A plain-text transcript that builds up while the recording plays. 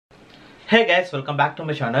Hey guys, welcome back to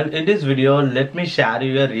my channel. In this video, let me share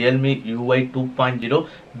you a Realme UI 2.0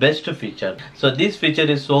 best feature. So this feature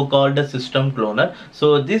is so called a system cloner.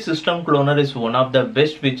 So this system cloner is one of the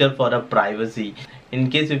best feature for a privacy. In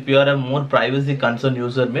case if you are a more privacy concerned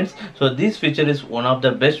user means, so this feature is one of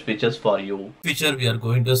the best features for you. Feature we are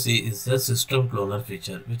going to see is the system cloner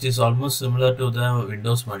feature, which is almost similar to the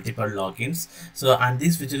Windows multiple logins. So and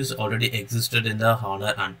this feature is already existed in the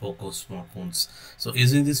Honor and Poco smartphones. So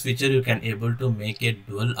using this feature you can able to make a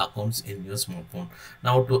dual accounts in your smartphone.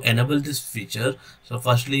 Now to enable this feature, so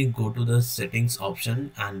firstly go to the settings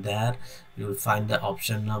option, and there you will find the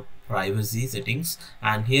option of privacy settings,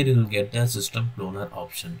 and here you will get the system cloner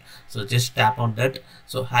option. So just tap on that.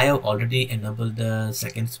 So I have already enabled the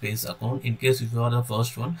second space account. In case if you are the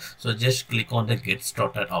first one, so just click on the get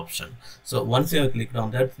started option. So once you have clicked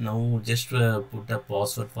on that, now just put the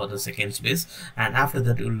password for the second space, and after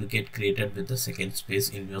that you will get created with the second space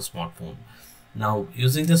in your smartphone. Now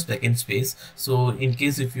using the second space, so in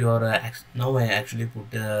case if you are now I actually put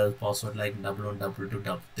the password like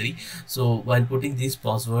 112233. so while putting this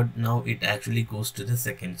password, now it actually goes to the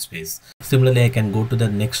second space. Similarly, I can go to the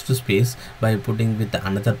next space by putting with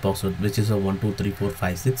another password, which is a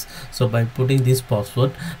 123456. So by putting this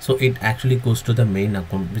password, so it actually goes to the main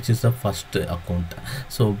account, which is the first account.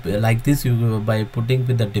 So like this, you by putting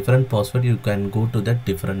with the different password, you can go to the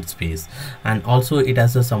different space. And also it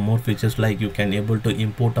has some more features, like you can able to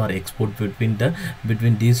import or export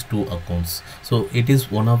between these two accounts. So it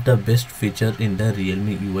is one of the best feature in the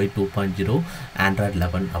Realme UI 2.0 Android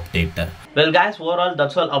 11 update. Well guys, overall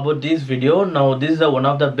that's all about this video. Now this is one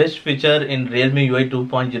of the best feature in Realme UI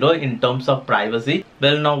 2.0 in terms of privacy.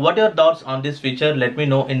 Well, now what are your thoughts on this feature? Let me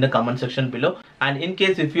know in the comment section below. And in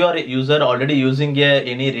case if you are a user already using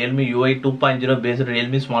any Realme UI 2.0 based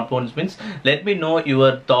Realme smartphones means, let me know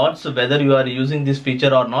your thoughts, whether you are using this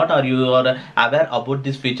feature or not, or you are aware about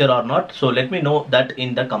this feature or not. So let me know that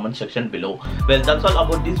in the comment section below. Well, that's all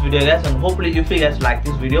about this video guys, and hopefully if you guys like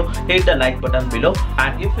this video, hit the like button below,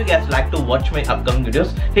 and if you guys like to watch my upcoming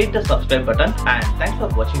videos, hit the subscribe button. And thanks for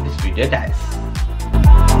watching this video guys.